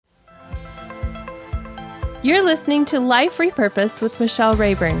You're listening to Life Repurposed with Michelle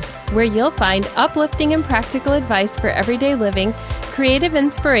Rayburn, where you'll find uplifting and practical advice for everyday living, creative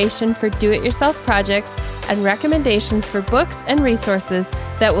inspiration for do-it-yourself projects, and recommendations for books and resources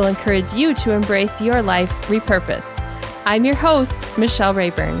that will encourage you to embrace your life repurposed. I'm your host, Michelle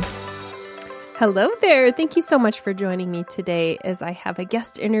Rayburn. Hello there. Thank you so much for joining me today as I have a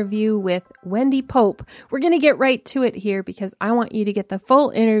guest interview with Wendy Pope. We're going to get right to it here because I want you to get the full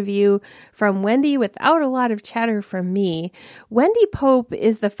interview from Wendy without a lot of chatter from me. Wendy Pope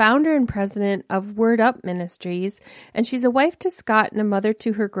is the founder and president of Word Up Ministries, and she's a wife to Scott and a mother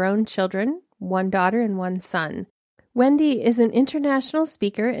to her grown children, one daughter and one son. Wendy is an international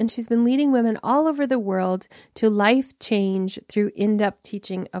speaker, and she's been leading women all over the world to life change through in-depth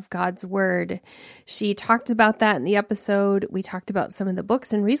teaching of God's Word. She talked about that in the episode. We talked about some of the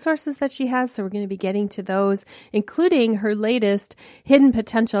books and resources that she has, so we're going to be getting to those, including her latest, Hidden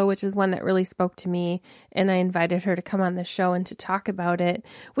Potential, which is one that really spoke to me, and I invited her to come on the show and to talk about it.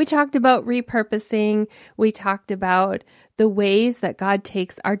 We talked about repurposing. We talked about the ways that God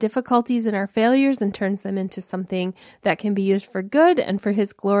takes our difficulties and our failures and turns them into something that can be used for good and for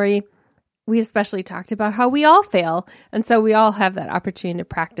His glory. We especially talked about how we all fail, and so we all have that opportunity to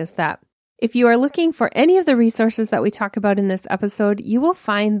practice that. If you are looking for any of the resources that we talk about in this episode, you will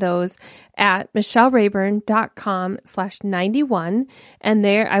find those at michellerayburn.com/91, and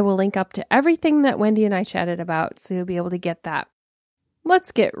there I will link up to everything that Wendy and I chatted about, so you'll be able to get that.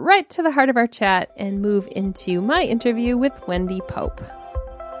 Let's get right to the heart of our chat and move into my interview with Wendy Pope.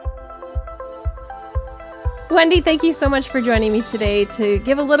 Wendy, thank you so much for joining me today to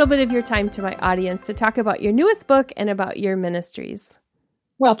give a little bit of your time to my audience to talk about your newest book and about your ministries.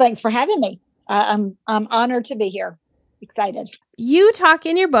 Well, thanks for having me. I'm honored to be here. Excited. You talk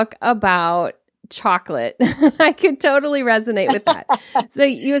in your book about chocolate. I could totally resonate with that. So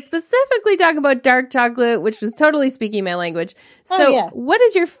you specifically talk about dark chocolate, which was totally speaking my language. So yes. What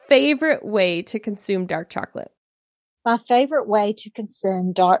is your favorite way to consume dark chocolate? My favorite way to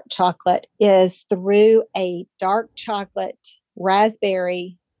consume dark chocolate is through a dark chocolate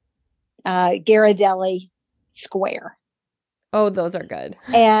raspberry Ghirardelli square. Oh, those are good.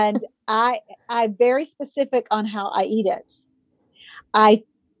 And I'm very specific on how I eat it. I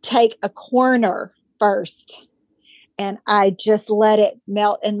take a corner first and I just let it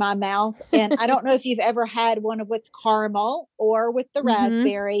melt in my mouth. And I don't know if you've ever had one with caramel or with the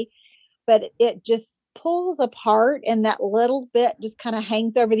raspberry, but it just pulls apart and that little bit just kind of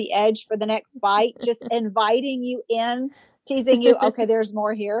hangs over the edge for the next bite, just inviting you in, teasing you, okay, there's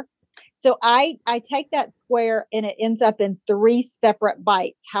more here. So I take that square and it ends up in 3 separate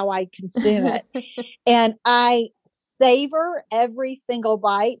bites, how I consume it. And I savor every single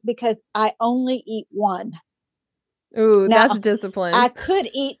bite because I only eat one. Ooh, now, that's discipline. I could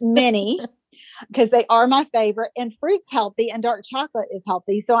eat many because they are my favorite, and fruit's healthy and dark chocolate is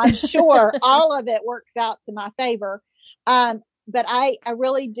healthy. So I'm sure all of it works out to my favor. But I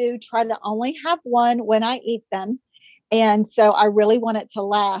really do try to only have one when I eat them. And so I really want it to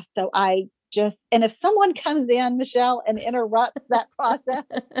last. So and if someone comes in, Michelle, and interrupts that process,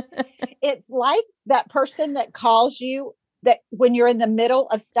 it's like that person that calls you that when you're in the middle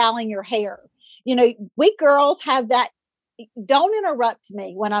of styling your hair. You know, we girls have that. Don't interrupt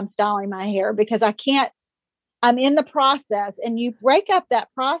me when I'm styling my hair because I'm in the process, and you break up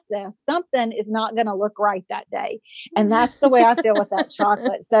that process, something is not going to look right that day. And that's the way I feel with that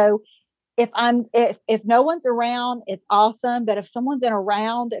chocolate. So if no one's around, it's awesome. But if someone's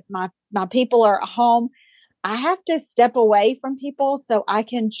around, if my people are at home, I have to step away from people so I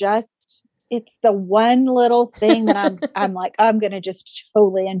can it's the one little thing that I'm like, I'm going to just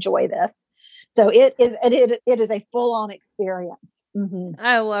totally enjoy this. So it is a full on experience. Mm-hmm.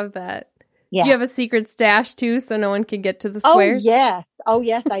 I love that. Yeah. Do you have a secret stash too, so no one can get to the squares? Oh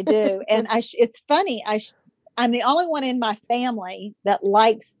yes, I do. And it's funny. I'm the only one in my family that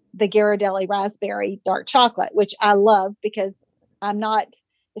likes the Ghirardelli raspberry dark chocolate, which I love because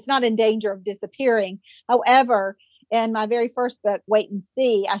it's not in danger of disappearing. However, in my very first book, Wait and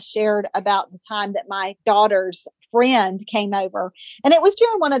See, I shared about the time that my daughter's friend came over. And it was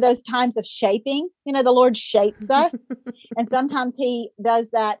during one of those times of shaping. You know, the Lord shapes us. And sometimes He does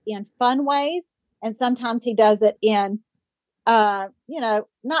that in fun ways. And sometimes He does it in, not,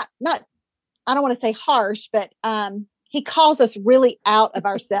 I don't want to say harsh, but He calls us really out of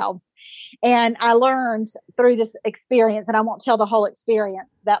ourselves. And I learned through this experience, and I won't tell the whole experience,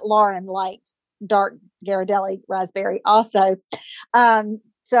 that Lauren liked dark Ghirardelli raspberry also.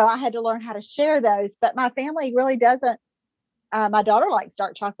 So I had to learn how to share those, but my family really doesn't my daughter likes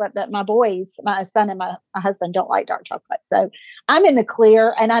dark chocolate, but my boys, my son and my husband don't like dark chocolate. So I'm in the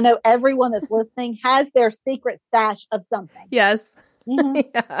clear. And I know everyone that's listening has their secret stash of something. Yes. Mm-hmm.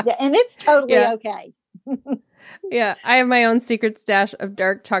 Yeah. And it's totally okay. Yeah. I have my own secret stash of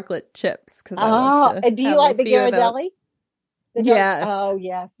dark chocolate chips. And do you like the Ghirardelli? Yes. Oh,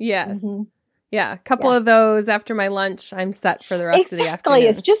 yes. Yes. Mm-hmm. Yeah. A couple of those after my lunch. I'm set for the rest of the afternoon.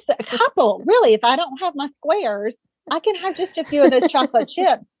 It's just a couple. Really, if I don't have my squares, I can have just a few of those chocolate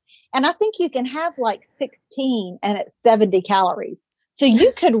chips. And I think you can have like 16 and it's 70 calories. So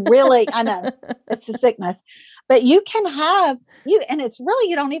you could really, I know it's a sickness, but you can have and it's really,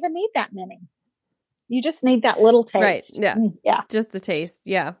 you don't even need that many. You just need that little taste. Right. Yeah. Yeah. Just a taste.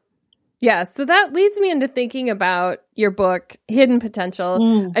 Yeah. Yeah. So that leads me into thinking about your book, Hidden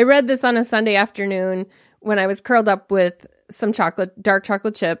Potential. I read this on a Sunday afternoon when I was curled up with some dark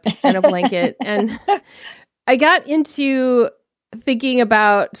chocolate chips and a blanket. And I got into thinking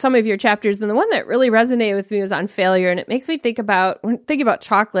about some of your chapters, and the one that really resonated with me was on failure. And it makes me think about, when thinking about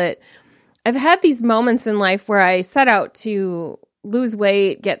chocolate, I've had these moments in life where I set out to lose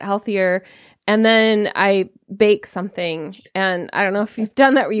weight, get healthier, and then I bake something. And I don't know if you've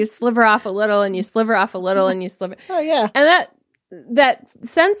done that, where you sliver off a little and you sliver off a little and you sliver. Oh, yeah. And that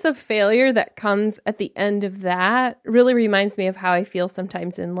sense of failure that comes at the end of that really reminds me of how I feel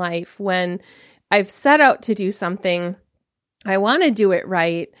sometimes in life when I've set out to do something, I want to do it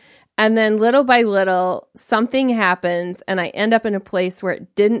right, and then little by little, something happens, and I end up in a place where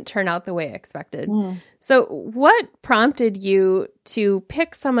it didn't turn out the way I expected. So what prompted you to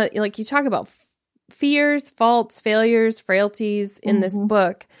pick some of, like you talk about fears, faults, failures, frailties in this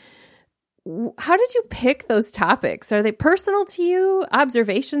book. How did you pick those topics? Are they personal to you?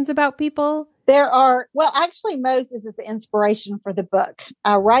 Observations about people? Actually, Moses is the inspiration for the book,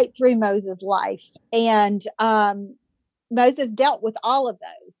 right through Moses' life. And Moses dealt with all of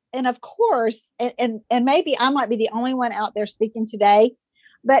those. And of course, and maybe I might be the only one out there speaking today,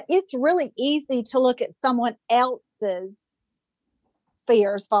 but it's really easy to look at someone else's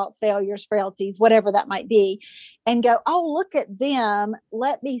fears, faults, failures, frailties, whatever that might be, and go, oh, look at them.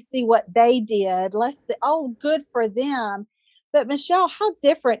 Let me see what they did. Let's see. Oh, good for them. But Michelle, how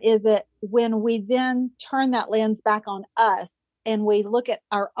different is it when we then turn that lens back on us and we look at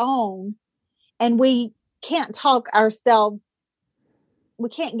our own, and we can't talk ourselves. We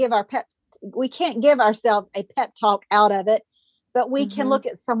can't give ourselves a pep talk out of it, but we can look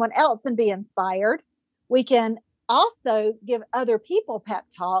at someone else and be inspired. We can also give other people pep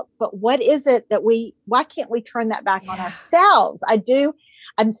talk, but what is it that why can't we turn that back on ourselves? I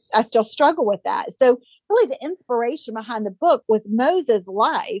still struggle with that. So really the inspiration behind the book was Moses'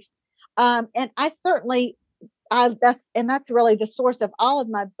 life. And that's really the source of all of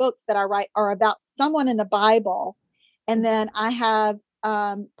my books that I write are about someone in the Bible. And then I have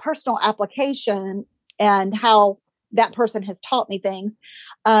personal application and how that person has taught me things.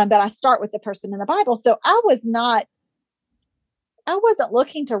 But I start with the person in the Bible. So I wasn't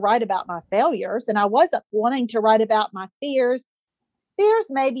looking to write about my failures, and I wasn't wanting to write about my fears. Fears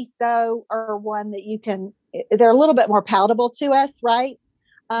maybe are one that they're a little bit more palatable to us, right?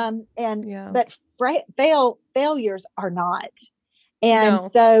 But failures are not.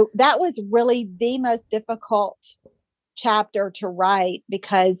 And so that was really the most difficult chapter to write,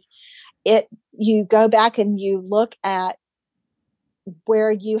 because you go back and you look at where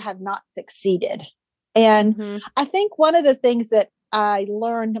you have not succeeded. And I think one of the things that I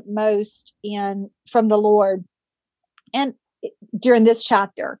learned most from the Lord and during this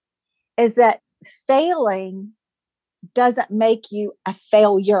chapter is that failing doesn't make you a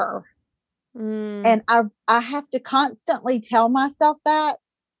failure. And I have to constantly tell myself that.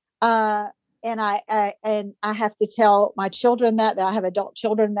 And I have to tell my children that I have adult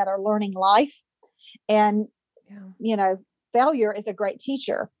children that are learning life. And, failure is a great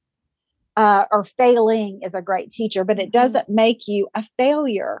teacher, or failing is a great teacher, but it doesn't make you a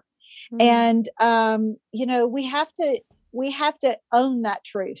failure. And, we have to own that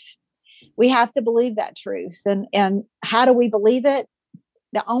truth. We have to believe that truth. And how do we believe it?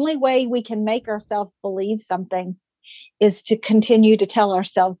 The only way we can make ourselves believe something is to continue to tell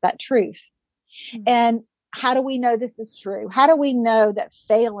ourselves that truth. And how do we know this is true? How do we know that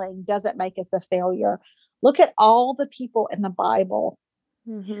failing doesn't make us a failure? Look at all the people in the Bible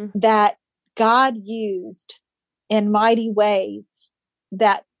that God used in mighty ways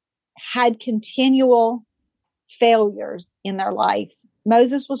that had continual failures in their lives.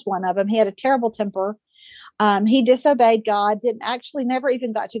 Moses was one of them. He had a terrible temper. He disobeyed God, never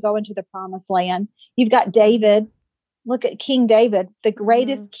even got to go into the promised land. You've got David. Look at King David, the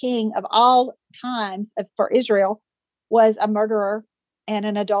greatest king of all times for Israel. was a murderer and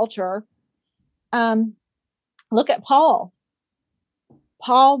an adulterer. Look at Paul.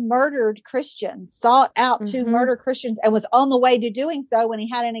 Paul murdered Christians, sought out to murder Christians, and was on the way to doing so when he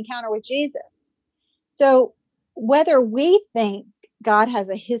had an encounter with Jesus. So whether we think God has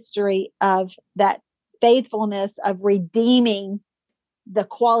a history of that faithfulness of redeeming the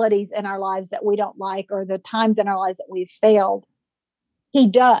qualities in our lives that we don't like, or the times in our lives that we've failed, he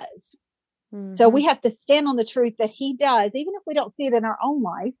does. So we have to stand on the truth that he does, even if we don't see it in our own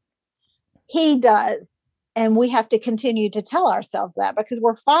life. He does. And we have to continue to tell ourselves that, because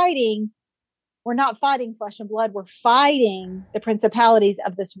we're not fighting flesh and blood. We're fighting the principalities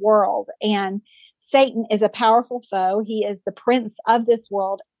of this world. And Satan is a powerful foe. He is the prince of this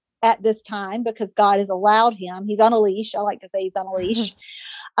world at this time because God has allowed him. He's on a leash. I like to say he's on a leash.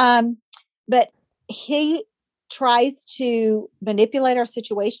 But he tries to manipulate our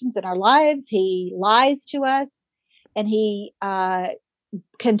situations in our lives. He lies to us, and he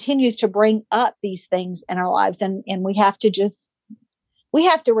continues to bring up these things in our lives. And we have to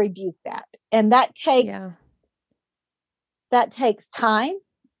rebuke that. And that takes time.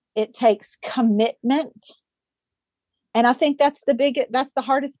 It takes commitment. And I think that's the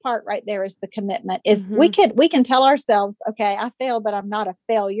hardest part right there, is the commitment. Is we can tell ourselves, okay, I failed, but I'm not a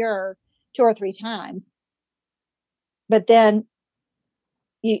failure 2 or 3 times. But then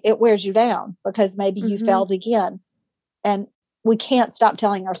it wears you down because maybe you failed again. And we can't stop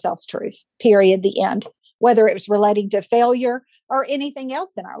telling ourselves truth, period, the end. Whether it was relating to failure or anything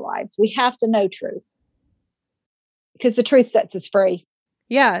else in our lives, we have to know truth, because the truth sets us free.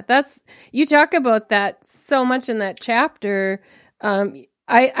 Yeah, you talk about that so much in that chapter. I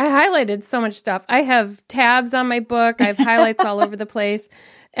highlighted so much stuff. I have tabs on my book. I have highlights all over the place.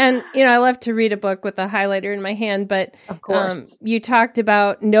 And, I love to read a book with a highlighter in my hand, but of course. You talked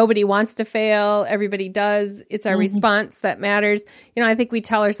about nobody wants to fail. Everybody does. It's our response that matters. I think we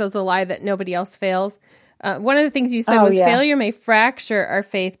tell ourselves a lie that nobody else fails. One of the things you said was failure may fracture our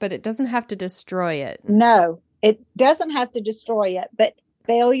faith, but it doesn't have to destroy it. No, it doesn't have to destroy it, but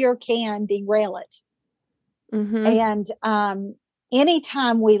failure can derail it. And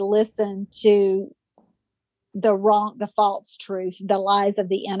anytime we listen to the false truth, the lies of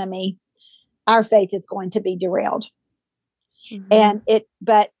the enemy, our faith is going to be derailed.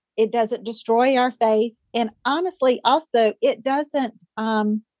 But it doesn't destroy our faith. And honestly, also, it doesn't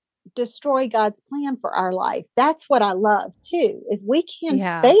destroy God's plan for our life. That's what I love too, is we can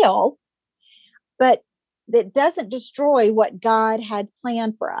fail, but it doesn't destroy what God had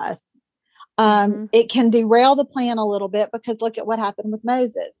planned for us. It can derail the plan a little bit, because look at what happened with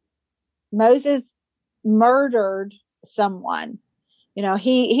Moses. Moses murdered someone.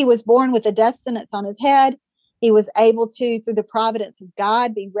 He was born with a death sentence on his head. He was able to, through the providence of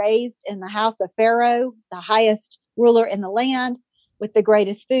God, be raised in the house of Pharaoh, the highest ruler in the land, with the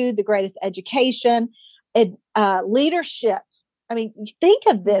greatest food, the greatest education, and leadership. I mean, think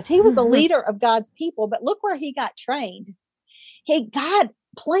of this. He was the leader of God's people, but look where he got trained. God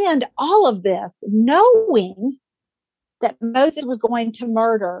planned all of this, knowing that Moses was going to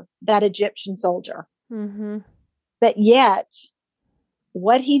murder that Egyptian soldier. But yet,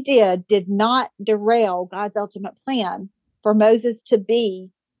 what he did not derail God's ultimate plan for Moses to be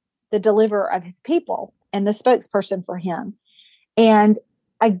the deliverer of his people and the spokesperson for him. And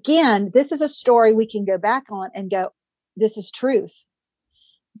again, this is a story we can go back on and go, this is truth.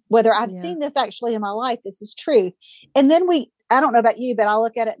 Whether I've seen this actually in my life, this is truth. And then I don't know about you, but I'll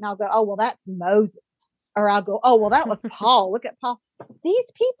look at it and I'll go, oh, well, that's Moses. Or I'll go, oh, well, that was Paul. Look at Paul.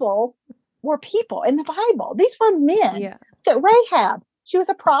 These people were people in the Bible. These were men. Yeah. Look at Rahab. She was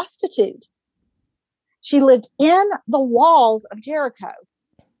a prostitute. She lived in the walls of Jericho.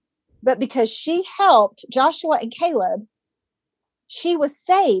 But because she helped Joshua and Caleb, she was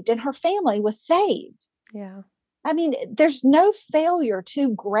saved, and her family was saved. Yeah. I mean, there's no failure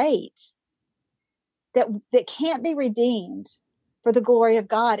too great that can't be redeemed for the glory of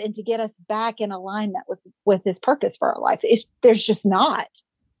God and to get us back in alignment with his purpose for our life. There's just not.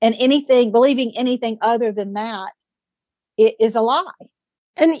 And believing anything other than that, it is a lie.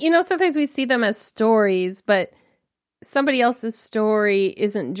 And, sometimes we see them as stories, but somebody else's story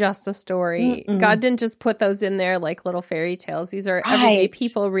isn't just a story. God didn't just put those in there like little fairy tales. These are everyday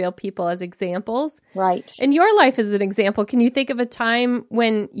people, real people, as examples. Right. And your life is an example. Can you think of a time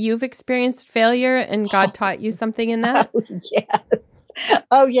when you've experienced failure and God taught you something in that? Oh, yes.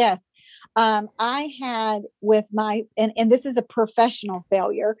 Oh, yes. I had with and this is a professional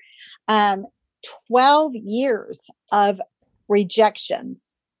failure, 12 years of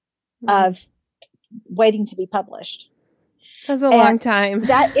rejections of waiting to be published. That's a long time.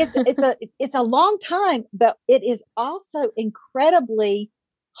 That it's a long time, but it is also incredibly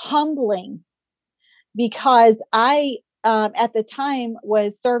humbling, because I at the time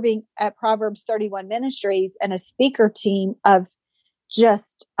was serving at Proverbs 31 Ministries and a speaker team of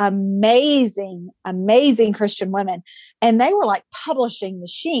just amazing Christian women. And they were like publishing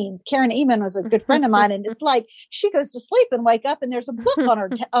machines. Karen Eman was a good friend of mine. And it's like, she goes to sleep and wake up and there's a book on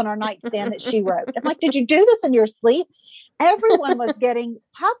her nightstand that she wrote. I'm like, did you do this in your sleep? Everyone was getting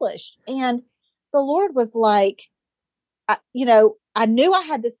published. And the Lord was like, I knew I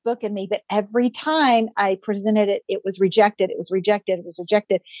had this book in me, but every time I presented it, it was rejected. It was rejected. It was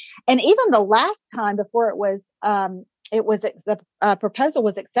rejected. And even the last time before the proposal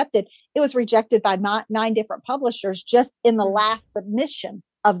was accepted, it was rejected by 9 different publishers just in the last submission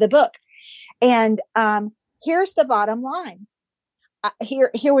of the book. And here's the bottom line.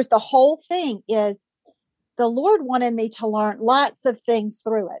 Here was the whole thing: is the Lord wanted me to learn lots of things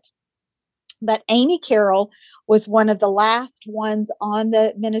through it. But Amy Carroll was one of the last ones on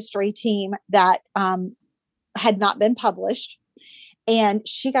the ministry team that had not been published. And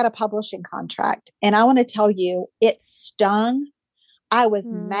she got a publishing contract. And I want to tell you, it stung. I was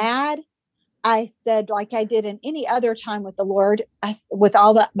mad. I said, like I did in any other time with the Lord, with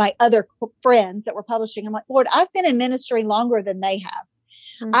all my other friends that were publishing, I'm like, Lord, I've been in ministry longer than they have.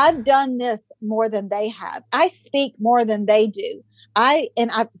 I've done this more than they have. I speak more than they do. I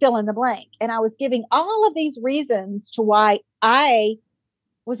fill in the blank. And I was giving all of these reasons to why I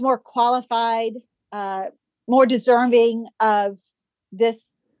was more qualified, more deserving of this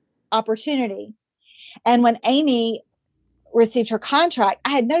opportunity. And when Amy received her contract,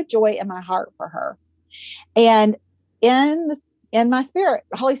 I had no joy in my heart for her. And in my spirit,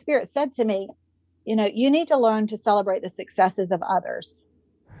 the Holy Spirit said to me, you need to learn to celebrate the successes of others.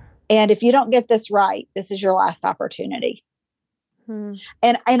 And if you don't get this right, this is your last opportunity.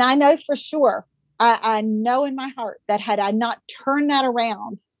 And I know for sure, I know in my heart that had I not turned that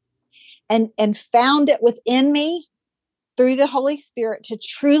around and found it within me through the Holy Spirit to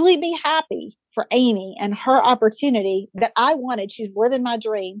truly be happy for Amy and her opportunity that I wanted. She's living my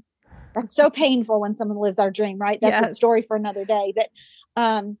dream. That's so painful when someone lives our dream, right? That's a story for another day. But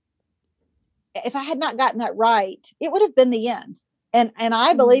if I had not gotten that right, it would have been the end. And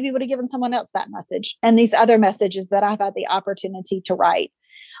I believe he would have given someone else that message and these other messages that I've had the opportunity to write.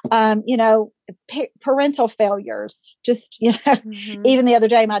 Parental failures, just, even the other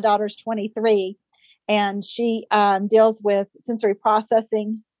day, my daughter's 23 and she deals with sensory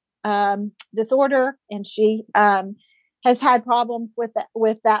processing disorder. And she has had problems with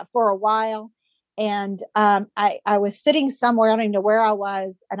that for a while. And I was sitting somewhere, I don't even know where I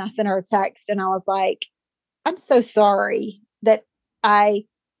was, and I sent her a text and I was like, I'm so sorry that I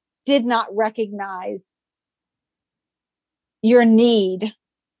did not recognize your need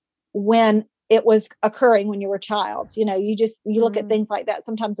when it was occurring when you were a child. You look at things like that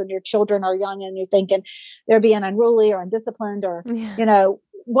sometimes when your children are young and you're thinking they're being unruly or undisciplined or,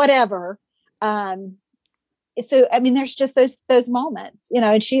 whatever. So, I mean, there's just those moments,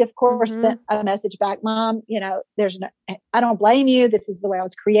 and she, of course, sent a message back, Mom, I don't blame you. This is the way I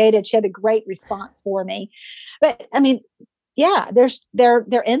was created. She had a great response for me. But I mean, yeah,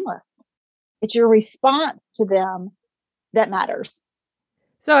 they're endless. It's your response to them that matters.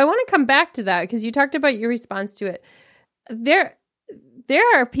 So I want to come back to that because you talked about your response to it. There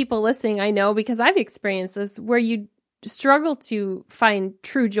are people listening, I know, because I've experienced this, where you struggle to find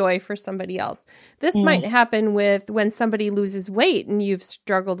true joy for somebody else. This might happen with when somebody loses weight and you've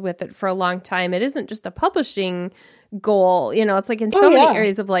struggled with it for a long time. It isn't just a publishing goal. It's like in so many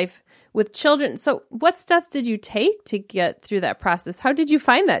areas of life with children. So what steps did you take to get through that process? How did you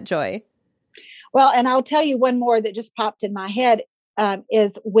find that joy? Well, and I'll tell you one more that just popped in my head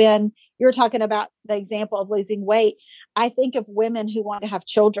is when you're talking about the example of losing weight. I think of women who want to have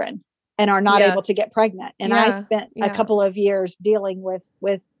children and are not able to get pregnant. And I spent a couple of years dealing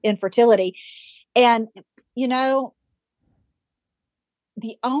with infertility. And, the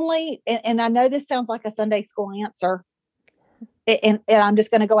only, and I know this sounds like a Sunday school answer, and I'm just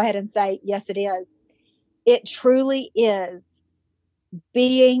going to go ahead and say, yes, it is. It truly is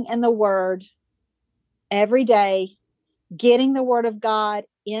being in the Word every day, getting the Word of God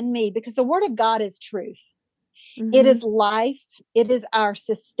in me, because the Word of God is truth. It is life. It is our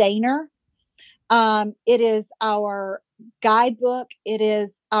sustainer. It is our guidebook. It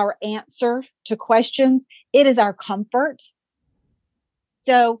is our answer to questions. It is our comfort.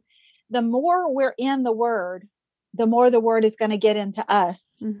 So the more we're in the Word, the more the Word is going to get into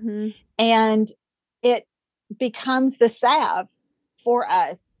us. And it becomes the salve for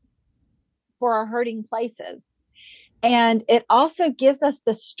us, for our hurting places. And it also gives us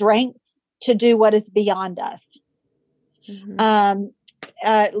the strength to do what is beyond us.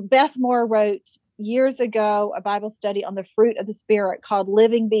 Beth Moore wrote years ago a Bible study on the fruit of the Spirit called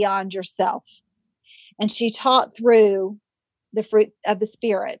Living Beyond Yourself. And she taught through the fruit of the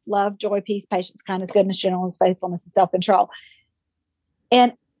Spirit: love, joy, peace, patience, kindness, goodness, gentleness, faithfulness, and self-control.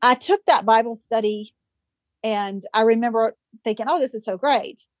 And I took that Bible study and I remember thinking, oh, this is so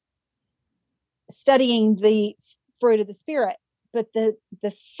great, studying the fruit of the Spirit. But the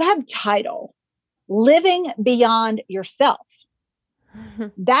subtitle, Living Beyond Yourself,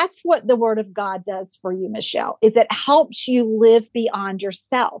 that's what the Word of God does for you, Michelle, is it helps you live beyond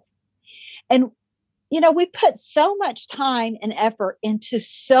yourself. And, you know, we put so much time and effort into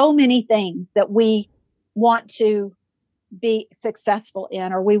so many things that we want to be successful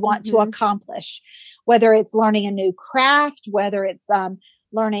in, or we want to accomplish, whether it's learning a new craft, whether it's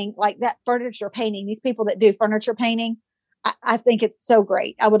learning like that furniture painting. These people that do furniture painting, I think it's so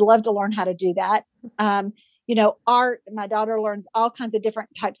great. I would love to learn how to do that. You know, art. My daughter learns all kinds of different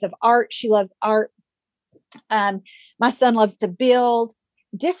types of art. She loves art. My son loves to build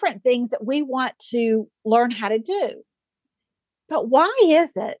different things that we want to learn how to do. But why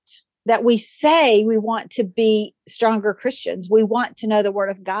is it that we say we want to be stronger Christians? We want to know the Word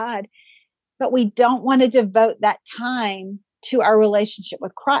of God, but we don't want to devote that time to our relationship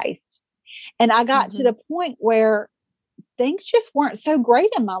with Christ. And I got to the point where things just weren't so great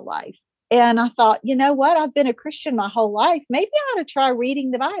in my life. And I thought, you know what? I've been a Christian my whole life. Maybe I ought to try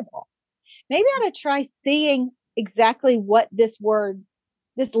reading the Bible. Maybe I ought to try seeing exactly what this word,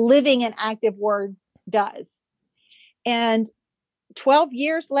 this living and active word does. And 12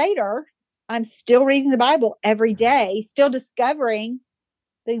 years later, I'm still reading the Bible every day, still discovering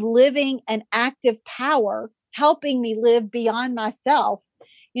the living and active power, helping me live beyond myself,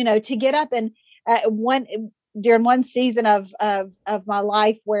 you know, to get up and during one season of my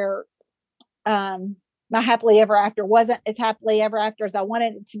life where my happily ever after wasn't as happily ever after as I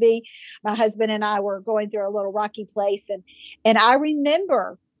wanted it to be. My husband and I were going through a little rocky place. And I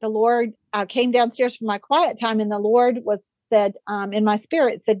remember the Lord, I came downstairs for my quiet time, and the Lord said in my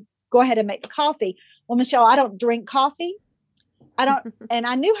spirit, said, go ahead and make the coffee. Well, Michelle, I don't drink coffee. And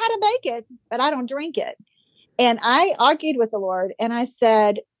I knew how to make it, but I don't drink it. And I argued with the Lord and I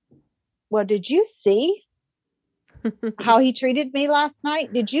said, well, did you see how he treated me last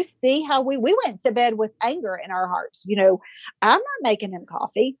night? Did you see how we went to bed with anger in our hearts? You know, I'm not making him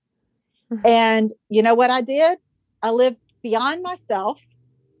coffee. And you know what I did? I lived beyond myself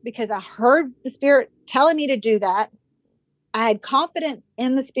because I heard the Spirit telling me to do that. I had confidence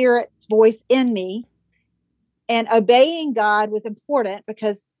in the Spirit's voice in me, and obeying God was important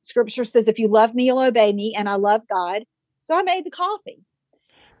because Scripture says, if you love me, you'll obey me. And I love God. So I made the coffee.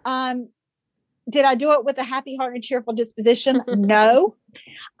 Did I do it with a happy heart and cheerful disposition? No.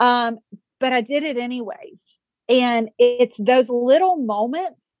 But I did it anyways. And it's those little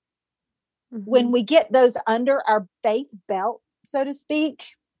moments when we get those under our faith belt, so to speak,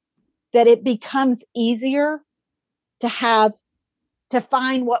 that it becomes easier to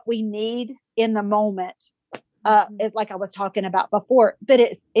find what we need in the moment. It's like I was talking about before, but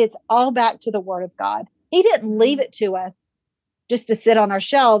it's all back to the Word of God. He didn't leave it to us just to sit on our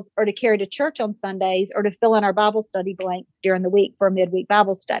shelves or to carry to church on Sundays or to fill in our Bible study blanks during the week for a midweek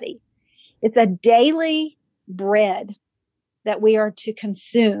Bible study. It's a daily bread that we are to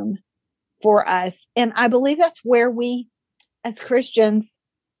consume for us. And I believe that's where we, as Christians,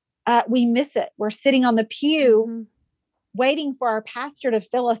 we miss it. We're sitting on the pew waiting for our pastor to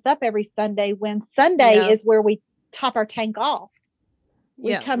fill us up every Sunday, when Sunday is where we top our tank off.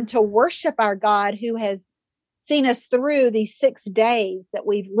 We come to worship our God who has seen us through these 6 days that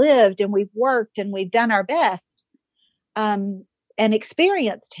we've lived and we've worked and we've done our best and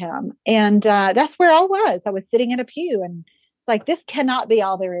experienced him. And that's where I was. I was sitting in a pew, and it's like, this cannot be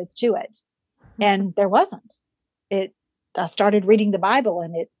all there is to it. And there wasn't. I started reading the Bible,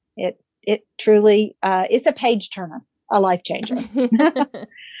 and it truly it's a page turner, a life changer.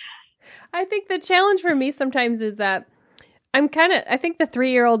 I think the challenge for me sometimes is that I think the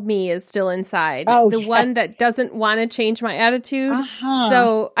 3-year-old me is still inside. One that doesn't want to change my attitude.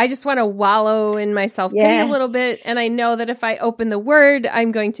 So I just want to wallow in my self-pity a little bit. And I know that if I open the Word,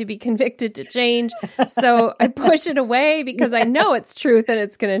 I'm going to be convicted to change. So I push it away because I know it's truth and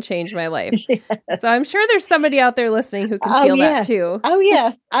it's going to change my life. So I'm sure there's somebody out there listening who can feel that too. Oh,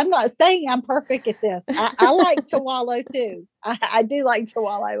 yes. I'm not saying I'm perfect at this. I like to wallow too. I do like to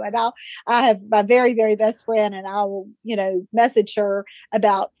wallow, and I have my very, very best friend, and I will, message her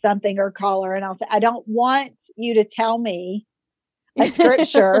about something or call her, and I'll say, I don't want you to tell me a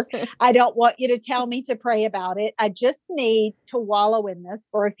scripture. I don't want you to tell me to pray about it. I just need to wallow in this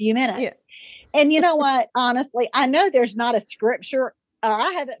for a few minutes. Yeah. And you know what? Honestly, I know there's not a scripture, or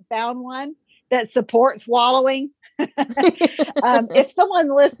I haven't found one that supports wallowing. If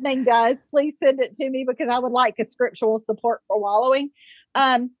someone listening does, please send it to me, because I would like a scriptural support for wallowing.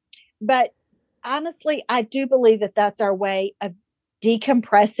 But honestly, I do believe that that's our way of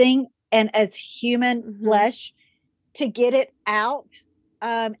decompressing, and as human flesh, to get it out,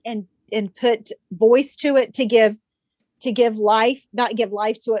 and put voice to it, to give life, not give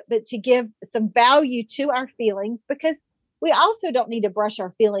life to it, but to give some value to our feelings, because we also don't need to brush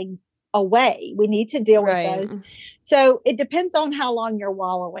our feelings away. We need to deal with those. So it depends on how long you're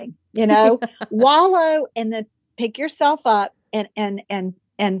wallowing, wallow, and then pick yourself up and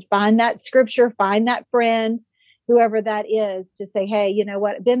find that scripture, find that friend, whoever that is, to say, hey, you know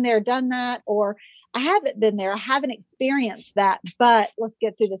what, been there, done that, or I haven't been there, I haven't experienced that, but let's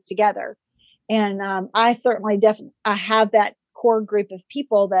get through this together. And I certainly I have that core group of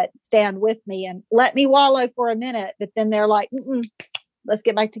people that stand with me and let me wallow for a minute, but then they're like, let's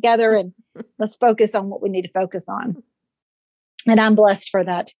get back together and let's focus on what we need to focus on. And I'm blessed for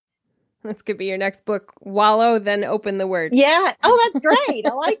that. This could be your next book, Wallow, Then Open the Word. Yeah. Oh, that's great.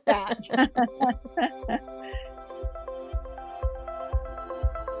 I like that.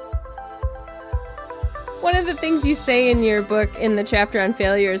 One of the things you say in your book, in the chapter on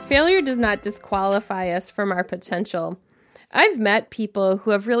failure, is failure does not disqualify us from our potential. I've met people who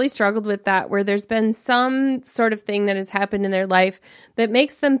have really struggled with that, where there's been some sort of thing that has happened in their life that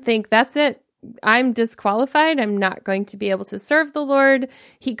makes them think, that's it, I'm disqualified. I'm not going to be able to serve the Lord.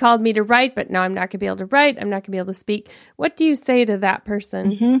 He called me to write, but now I'm not going to be able to write. I'm not going to be able to speak. What do you say to that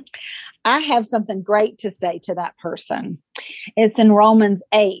person? I have something great to say to that person. It's in Romans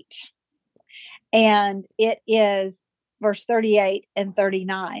 8. And it is verse 38 and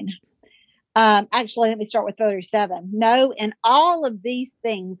 39. Actually, let me start with 37. No, in all of these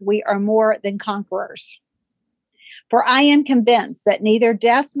things, we are more than conquerors. For I am convinced that neither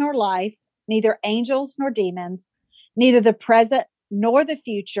death nor life, neither angels nor demons, neither the present nor the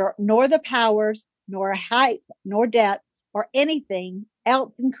future, nor the powers, nor height, nor depth, or anything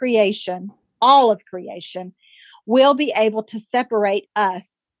else in creation, all of creation, will be able to separate us.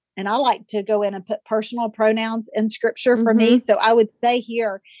 And I like to go in and put personal pronouns in scripture for me. So I would say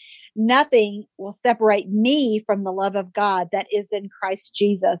here, nothing will separate me from the love of God that is in Christ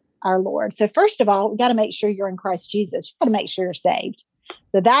Jesus, our Lord. So first of all, we got to make sure you're in Christ Jesus. You got to make sure you're saved.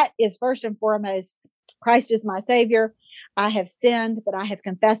 So that is first and foremost. Christ is my Savior. I have sinned, but I have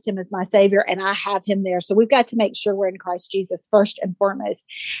confessed him as my Savior, and I have him there. So we've got to make sure we're in Christ Jesus first and foremost.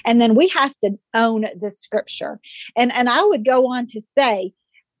 And then we have to own this scripture. And I would go on to say,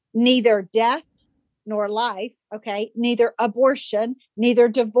 neither death nor life, okay, neither abortion, neither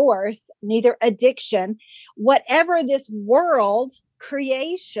divorce, neither addiction, whatever this world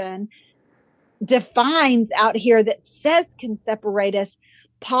creation defines out here that says can separate us,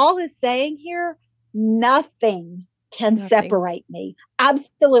 Paul is saying here, nothing can separate me.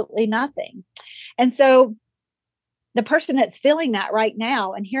 Absolutely nothing. And so the person that's feeling that right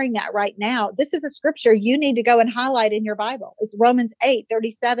now and hearing that right now, this is a scripture you need to go and highlight in your Bible. It's Romans 8,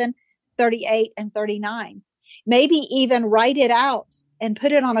 37, 38, and 39. Maybe even write it out and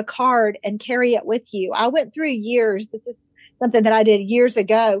put it on a card and carry it with you. I went through years. This is something that I did years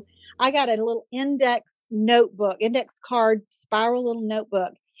ago. I got a little index card, spiral little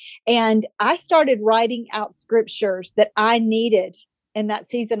notebook. And I started writing out scriptures that I needed in that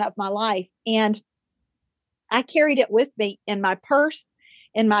season of my life. And I carried it with me in my purse,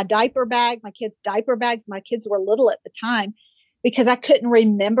 in my diaper bag, my kids' diaper bags. My kids were little at the time because I couldn't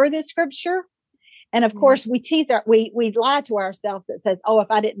remember the scripture. And of course, we lie to ourselves that says, oh,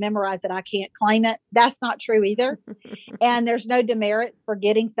 if I didn't memorize it, I can't claim it. That's not true either. And there's no demerits for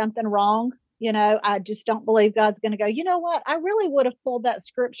getting something wrong. I just don't believe God's going to go, you know what? I really would have pulled that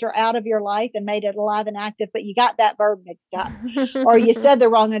scripture out of your life and made it alive and active, but you got that verb mixed up or you said the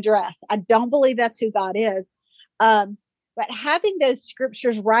wrong address. I don't believe that's who God is. But having those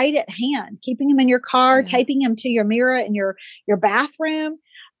scriptures right at hand, keeping them in your car, taping them to your mirror in your bathroom,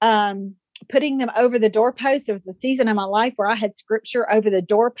 putting them over the doorpost. There was a season in my life where I had scripture over the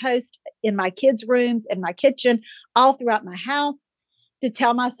doorpost in my kids' rooms, in my kitchen, all throughout my house to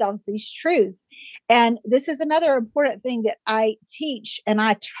tell myself these truths. And this is another important thing that I teach, and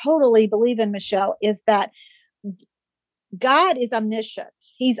I totally believe in, Michelle, is that God is omniscient.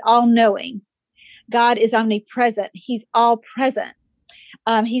 He's all-knowing. God is omnipresent. He's all present.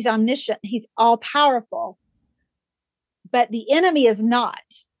 He's omniscient. He's all powerful. But the enemy is not.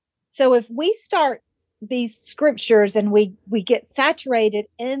 So if we start these scriptures and we get saturated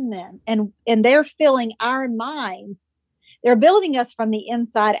in them, and they're filling our minds. They're building us from the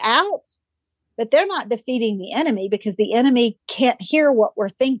inside out, but they're not defeating the enemy because the enemy can't hear what we're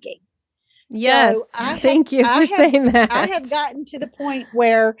thinking. Yes. So thank you for saying that. I have gotten to the point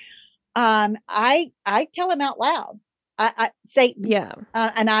where I tell him out loud. Satan. Yeah.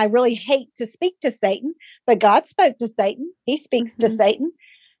 And I really hate to speak to Satan, but God spoke to Satan. He speaks to Satan.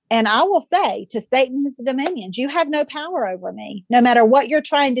 And I will say to Satan, his dominions, you have no power over me. No matter what you're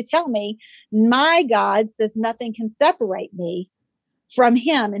trying to tell me, my God says nothing can separate me from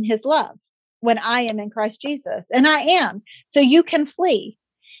him and his love when I am in Christ Jesus. And I am. So you can flee.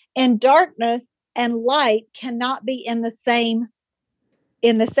 And darkness and light cannot be in the same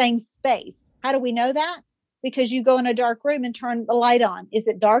space. How do we know that? Because you go in a dark room and turn the light on. Is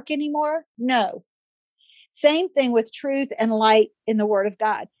it dark anymore? No. Same thing with truth and light in the Word of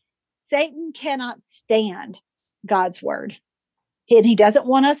God. Satan cannot stand God's Word. And he doesn't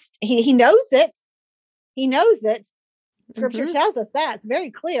want us, he knows it. He knows it. Scripture tells us that. It's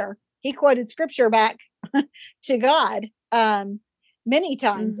very clear. He quoted Scripture back to God many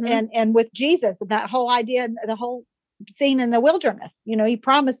times. And with Jesus, that whole idea, the whole scene in the wilderness, he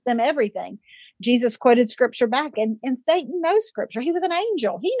promised them everything. Jesus quoted Scripture back, and Satan knows Scripture. He was an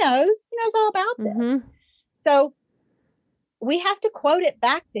angel. He knows all about this. So we have to quote it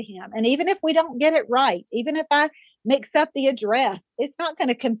back to him. And even if we don't get it right, even if I mix up the address, it's not going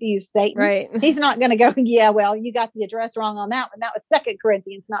to confuse Satan. Right. He's not going to go, yeah, well, you got the address wrong on that one. That was 2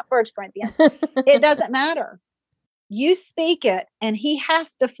 Corinthians, not 1 Corinthians. It doesn't matter. You speak it, and he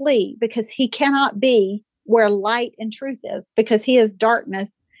has to flee because he cannot be where light and truth is, because he is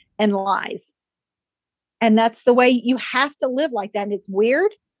darkness and lies. And that's the way you have to live like that. And it's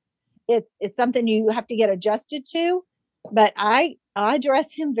weird. It's something you have to get adjusted to. But I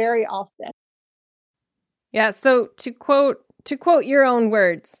address him very often. Yeah. So to quote your own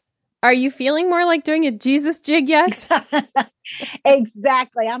words, are you feeling more like doing a Jesus jig yet?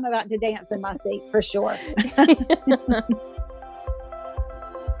 Exactly. I'm about to dance in my seat for sure.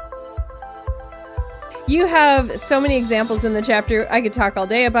 You have so many examples in the chapter. I could talk all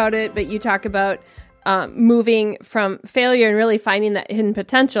day about it, but you talk about moving from failure and really finding that hidden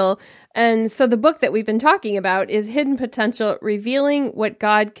potential. And so the book that we've been talking about is Hidden Potential, Revealing What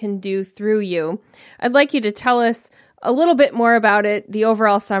God Can Do Through You. I'd like you to tell us a little bit more about it, the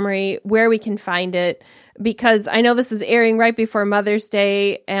overall summary, where we can find it, because I know this is airing right before Mother's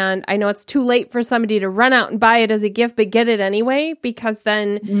Day, and I know it's too late for somebody to run out and buy it as a gift, but get it anyway, because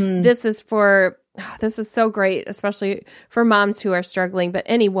then this is so great, especially for moms who are struggling, but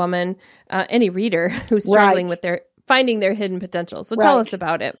any woman, any reader who's struggling with finding their hidden potential. So tell us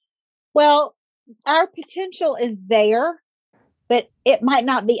about it. Well, our potential is there, but it might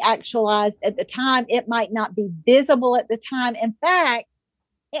not be actualized at the time. It might not be visible at the time. In fact,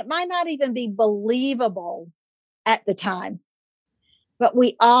 it might not even be believable at the time. But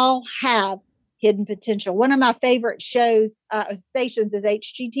we all have hidden potential. One of my favorite stations is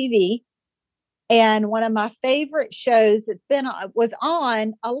HGTV. And one of my favorite shows was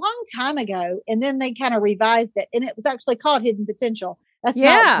on a long time ago, and then they kind of revised it, and it was actually called Hidden Potential. That's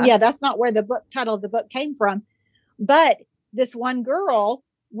not where the title of the book came from. But this one girl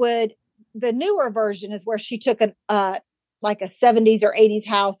the newer version is where she took like a 70s or 80s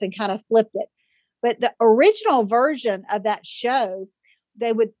house and kind of flipped it. But the original version of that show,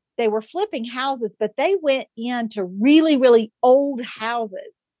 they were flipping houses, but they went into really, really old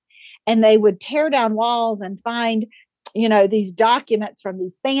houses. And they would tear down walls and find, these documents from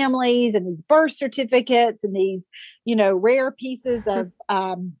these families and these birth certificates and these, rare pieces of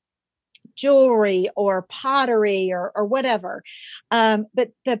jewelry or pottery or whatever.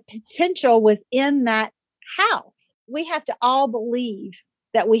 But the potential was in that house. We have to all believe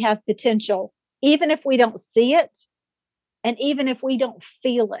that we have potential, even if we don't see it and even if we don't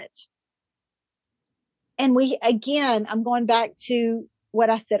feel it. And I'm going back to what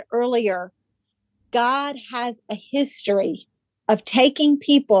I said earlier. God has a history of taking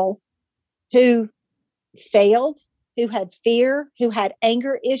people who failed, who had fear, who had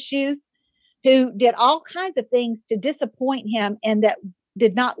anger issues, who did all kinds of things to disappoint him and that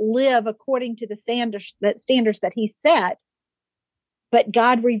did not live according to the standards that he set. But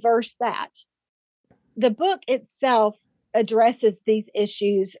God reversed that. The book itself addresses these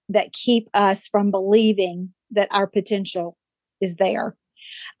issues that keep us from believing that our potential is there.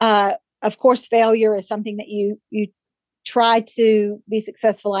 Of course, failure is something that you try to be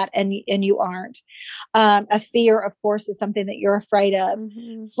successful at and you aren't. A fear, of course, is something that you're afraid of.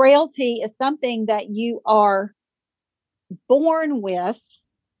 Mm-hmm. Frailty is something that you are born with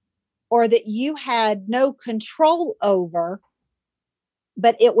or that you had no control over,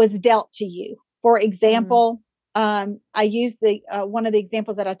 but it was dealt to you. For example, I use one of the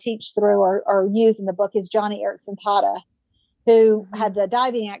examples that I teach through or use in the book is Joni Eareckson Tada, who had the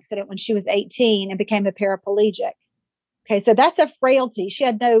diving accident when she was 18 and became a paraplegic. Okay, so that's a frailty. She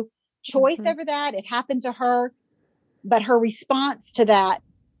had no choice over that. It happened to her, but her response to that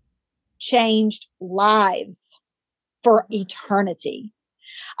changed lives for eternity.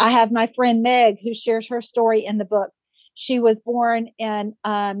 I have my friend Meg, who shares her story in the book. She was born in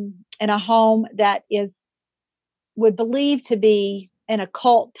a home that would believe to be an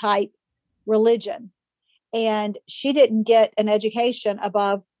occult type religion. And she didn't get an education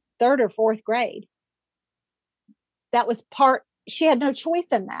above 3rd or 4th grade. That was she had no choice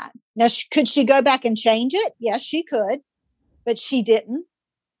in that. Now, could she go back and change it? Yes, she could, but she didn't.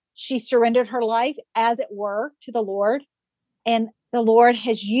 She surrendered her life, as it were, to the Lord. And the Lord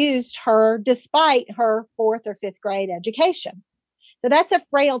has used her despite her 4th or 5th grade education. So that's a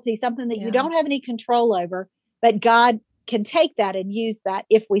frailty, something that you don't have any control over, but God can take that and use that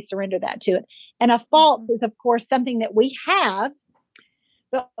if we surrender that to it. And a fault is, of course, something that we have,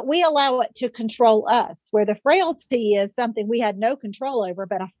 but we allow it to control us, where the frailty is something we had no control over,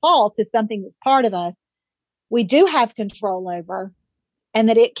 but a fault is something that's part of us we do have control over, and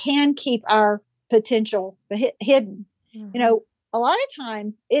that it can keep our potential hidden. You know, a lot of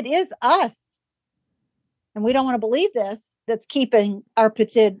times it is us, and we don't want to believe this, that's keeping our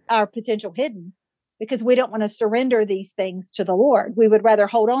potential hidden, because we don't want to surrender these things to the Lord. We would rather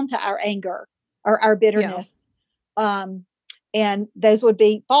hold on to our anger or our bitterness. And those would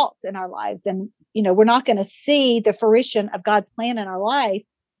be faults in our lives. And, you know, we're not going to see the fruition of God's plan in our life.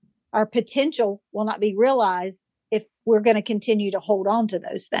 Our potential will not be realized if we're going to continue to hold on to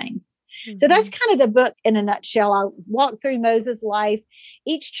those things. So that's kind of the book in a nutshell. I'll walk through Moses' life.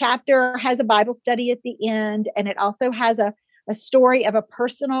 Each chapter has a Bible study at the end, and it also has a story of a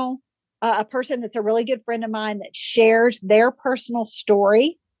person that's a really good friend of mine that shares their personal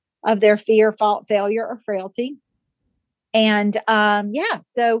story of their fear, fault, failure, or frailty. And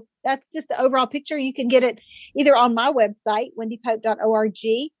so that's just the overall picture. You can get it either on my website, wendypope.org.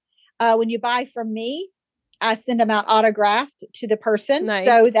 When you buy from me, I send them out autographed to the person. Nice.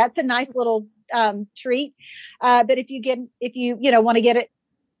 So that's a nice little treat. But if you want to get it,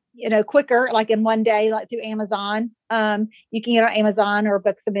 quicker, like in one day, like through Amazon, you can get it on Amazon or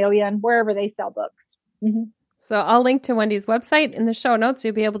Books A Million, wherever they sell books. So I'll link to Wendy's website in the show notes.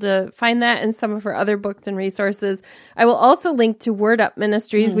 You'll be able to find that and some of her other books and resources. I will also link to Word Up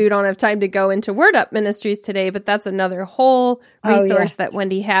Ministries. We don't have time to go into Word Up Ministries today, but that's another whole resource that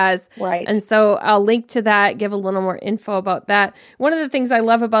Wendy has. Right. And so I'll link to that, give a little more info about that. One of the things I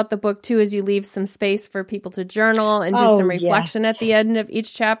love about the book too is you leave some space for people to journal and do some reflection at the end of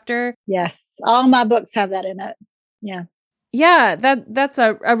each chapter. Yes. All my books have that in it. Yeah. Yeah, that's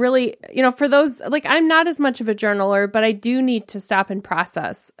a really, for those, like, I'm not as much of a journaler, but I do need to stop and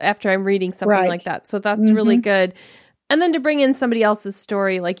process after I'm reading something like that. So that's really good. And then to bring in somebody else's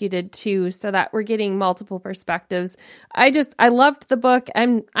story like you did too, so that we're getting multiple perspectives. I loved the book.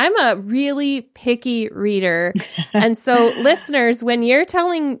 I'm a really picky reader. And so listeners, when you're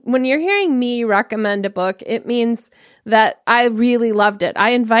hearing me recommend a book, it means that I really loved it.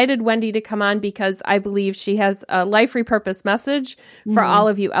 I invited Wendy to come on because I believe she has a life repurpose message for all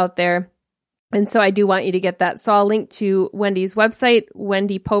of you out there. And so I do want you to get that. So I'll link to Wendy's website,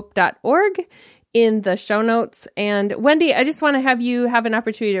 wendypope.org, in the show notes. And Wendy, I just want to have you have an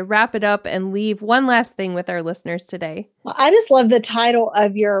opportunity to wrap it up and leave one last thing with our listeners today. Well, I just love the title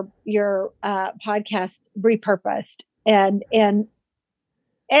of your podcast, Repurposed, and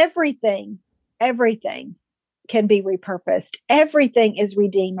everything can be repurposed. Everything is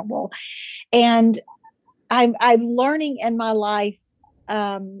redeemable. And I'm learning in my life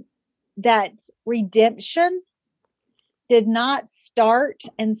that redemption did not start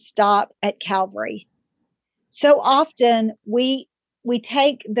and stop at Calvary. So often we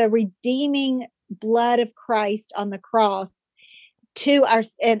take the redeeming blood of Christ on the cross to our,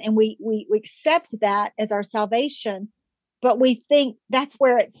 and we accept that as our salvation, but we think that's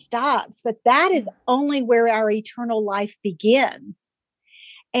where it stops. But that is only where our eternal life begins.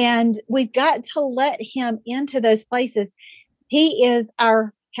 And we've got to let him into those places. He is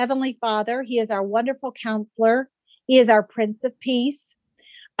our Heavenly Father. He is our wonderful counselor. He is our Prince of Peace.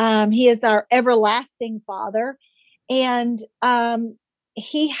 He is our everlasting Father. And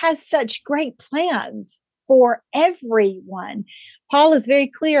he has such great plans for everyone. Paul is very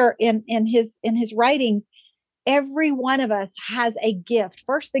clear in his writings every one of us has a gift.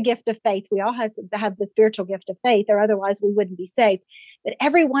 First, the gift of faith. We all have the spiritual gift of faith, or otherwise we wouldn't be saved. But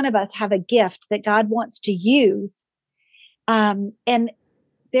every one of us have a gift that God wants to use. And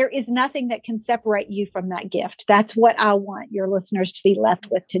there is nothing that can separate you from that gift. That's what I want your listeners to be left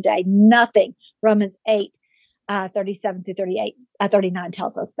with today. Nothing. Romans 8, 37 through 39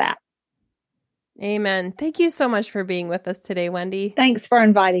 tells us that. Amen. Thank you so much for being with us today, Wendy. Thanks for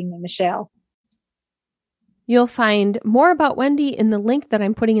inviting me, Michelle. You'll find more about Wendy in the link that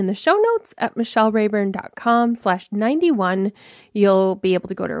I'm putting in the show notes at michellerayburn.com/91. You'll be able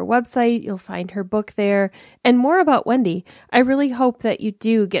to go to her website. You'll find her book there and more about Wendy. I really hope that you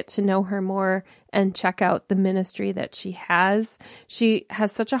do get to know her more and check out the ministry that she has. She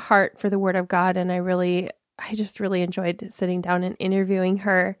has such a heart for the Word of God, and I just really enjoyed sitting down and interviewing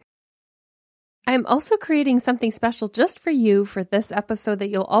her. I'm also creating something special just for you for this episode that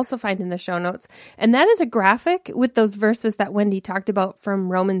you'll also find in the show notes. And that is a graphic with those verses that Wendy talked about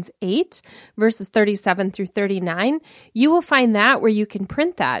from Romans 8, verses 37 through 39. You will find that where you can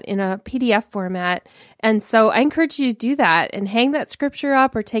print that in a PDF format. And so I encourage you to do that and hang that scripture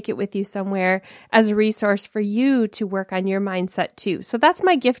up or take it with you somewhere as a resource for you to work on your mindset too. So that's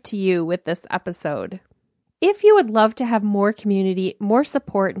my gift to you with this episode. If you would love to have more community, more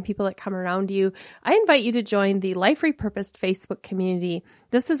support, and people that come around you, I invite you to join the Life Repurposed Facebook community.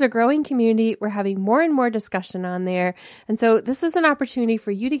 This is a growing community. We're having more and more discussion on there. And so this is an opportunity for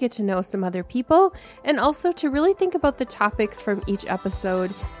you to get to know some other people and also to really think about the topics from each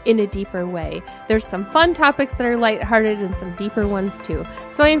episode in a deeper way. There's some fun topics that are lighthearted and some deeper ones too.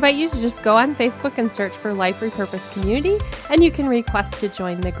 So I invite you to just go on Facebook and search for Life Repurposed Community, and you can request to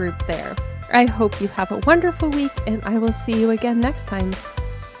join the group there. I hope you have a wonderful week, and I will see you again next time.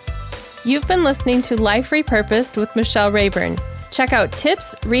 You've been listening to Life Repurposed with Michelle Rayburn. Check out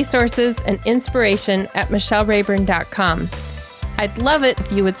tips, resources, and inspiration at michellerayburn.com. I'd love it if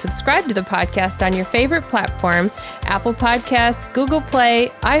you would subscribe to the podcast on your favorite platform, Apple Podcasts, Google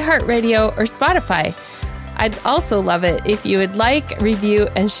Play, iHeartRadio, or Spotify. I'd also love it if you would like, review,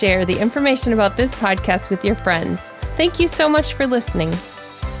 and share the information about this podcast with your friends. Thank you so much for listening.